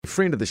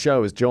friend of the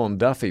show is John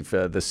Duffy,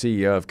 for the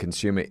CEO of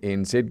Consumer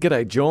NZ.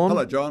 G'day, John.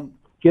 Hello, John.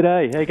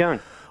 G'day, how you going?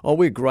 Oh,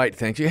 we're great,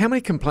 thank you. How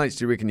many complaints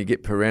do you reckon you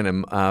get per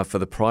annum for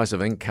the price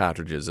of ink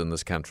cartridges in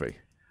this country?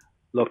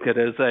 Look, it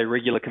is a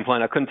regular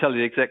complaint. I couldn't tell you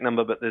the exact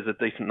number, but there's a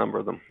decent number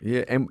of them.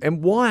 Yeah,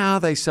 and why are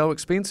they so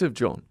expensive,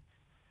 John?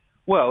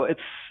 Well,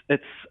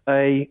 it's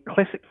a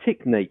classic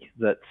technique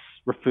that's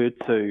referred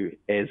to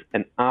as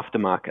an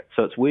aftermarket.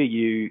 So it's where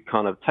you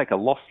kind of take a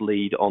loss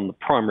lead on the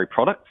primary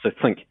product. So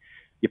think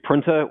your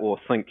printer, or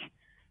think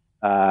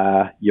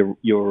your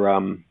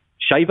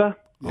shaver.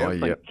 Oh,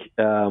 think,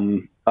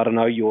 I don't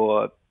know,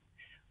 your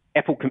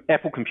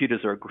Apple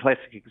computers are a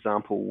classic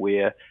example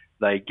where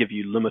they give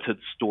you limited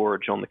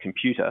storage on the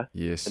computer.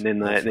 Yes. And then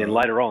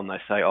later on they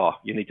say, oh,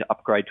 you need to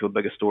upgrade to a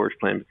bigger storage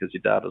plan because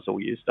your data's all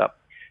used up.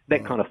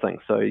 That kind of thing.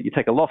 So you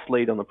take a loss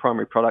lead on the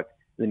primary product,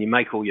 and then you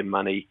make all your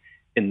money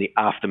in the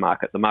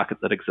aftermarket, the market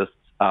that exists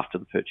after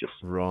the purchase.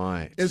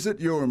 Right. Is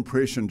it your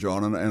impression,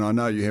 John, and I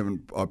know you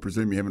haven't, I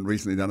presume you haven't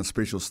recently done a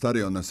special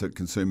study on this at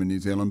Consumer New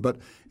Zealand, but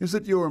is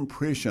it your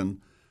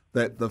impression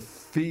that the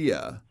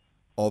fear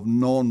of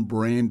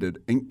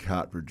non-branded ink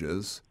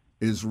cartridges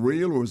is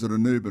real, or is it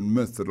an urban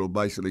myth that will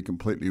basically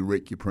completely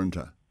wreck your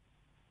printer?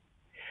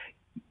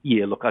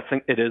 Yeah, look, I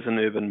think it is an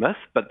urban myth,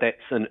 but that's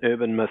an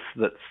urban myth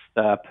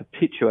that's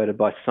perpetuated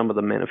by some of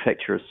the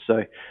manufacturers.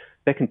 So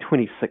back in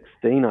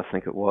 2016, I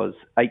think it was,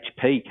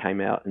 HP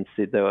came out and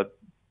said they were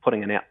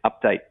putting an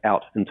update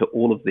out into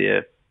all of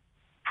their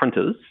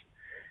printers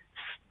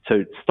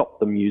to stop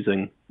them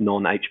using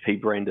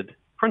non-HP branded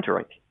printer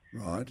ink.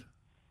 Right.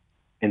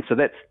 And so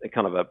that's a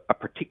kind of a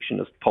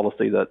protectionist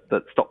policy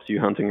that stops you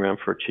hunting around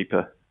for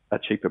a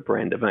cheaper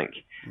brand of ink.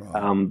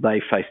 Right.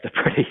 They faced a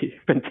pretty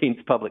intense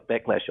public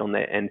backlash on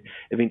that and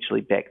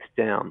eventually backed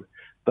down.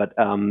 But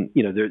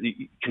the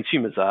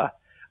consumers are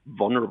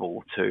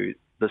vulnerable to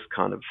this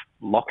kind of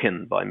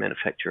lock-in by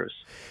manufacturers.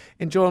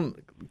 And John,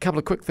 a couple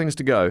of quick things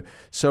to go.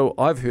 So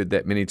I've heard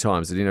that many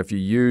times, that if you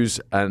use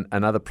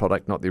another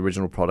product, not the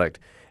original product,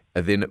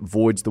 then it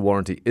voids the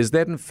warranty. Is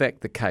that in fact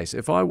the case?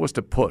 If I was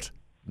to put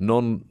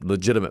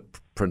non-legitimate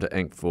printer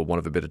ink, for want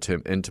of a better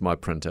term, into my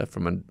printer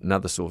from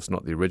another source,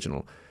 not the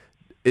original,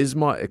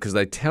 because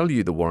they tell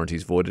you the warranty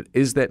is voided,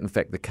 is that in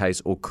fact the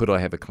case, or could I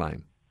have a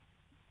claim?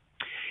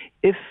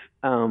 If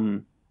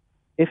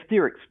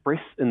they're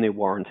expressed in their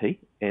warranty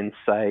and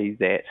say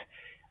that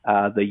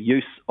the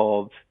use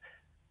of,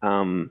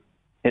 and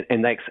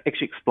they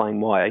actually explain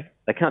why,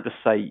 they can't just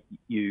say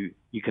you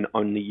can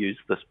only use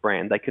this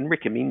brand. They can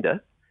recommend it,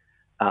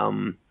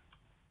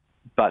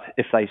 but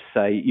if they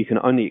say you can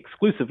only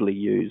exclusively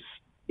use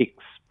X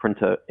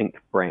printer ink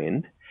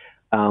brand,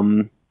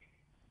 and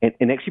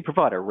actually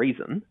provide a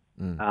reason,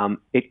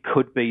 it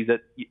could be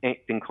that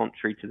acting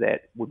contrary to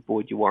that would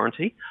void your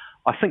warranty.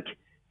 I think,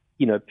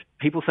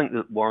 people think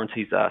that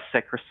warranties are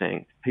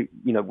sacrosanct.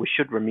 We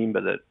should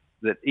remember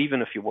that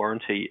even if your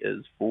warranty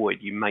is void,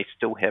 you may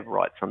still have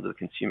rights under the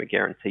Consumer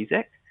Guarantees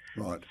Act.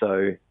 Right.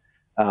 So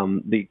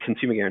the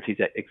Consumer Guarantees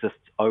Act exists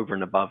over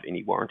and above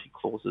any warranty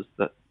clauses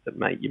that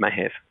you may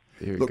have.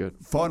 Very Look, good.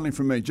 Finally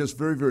from me, just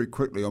very, very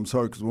quickly, I'm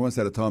sorry because we're almost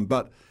out of time,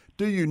 but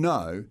do you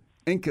know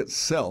ink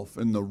itself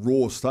in the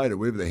raw state, or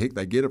wherever the heck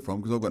they get it from,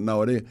 because I've got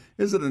no idea,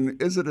 is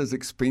it as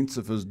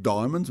expensive as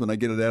diamonds when they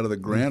get it out of the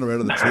ground or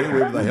out of the chair,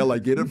 wherever the hell they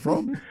get it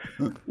from?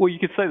 Well, you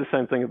could say the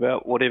same thing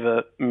about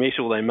whatever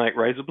metal they make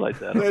razor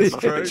blades out of. That's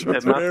true. It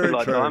must be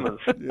like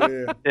diamonds.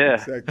 Yeah,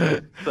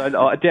 exactly. So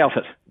I doubt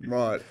it.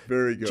 Right,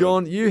 very good.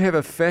 John, you have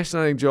a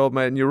fascinating job,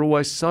 mate, and you're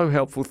always so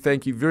helpful.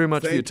 Thank you very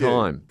much for your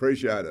time.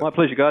 Appreciate it. My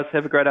pleasure, guys.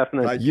 Have a great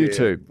afternoon. Take You care.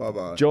 too.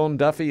 Bye-bye. John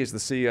Duffy is the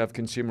CEO of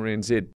Consumer NZ.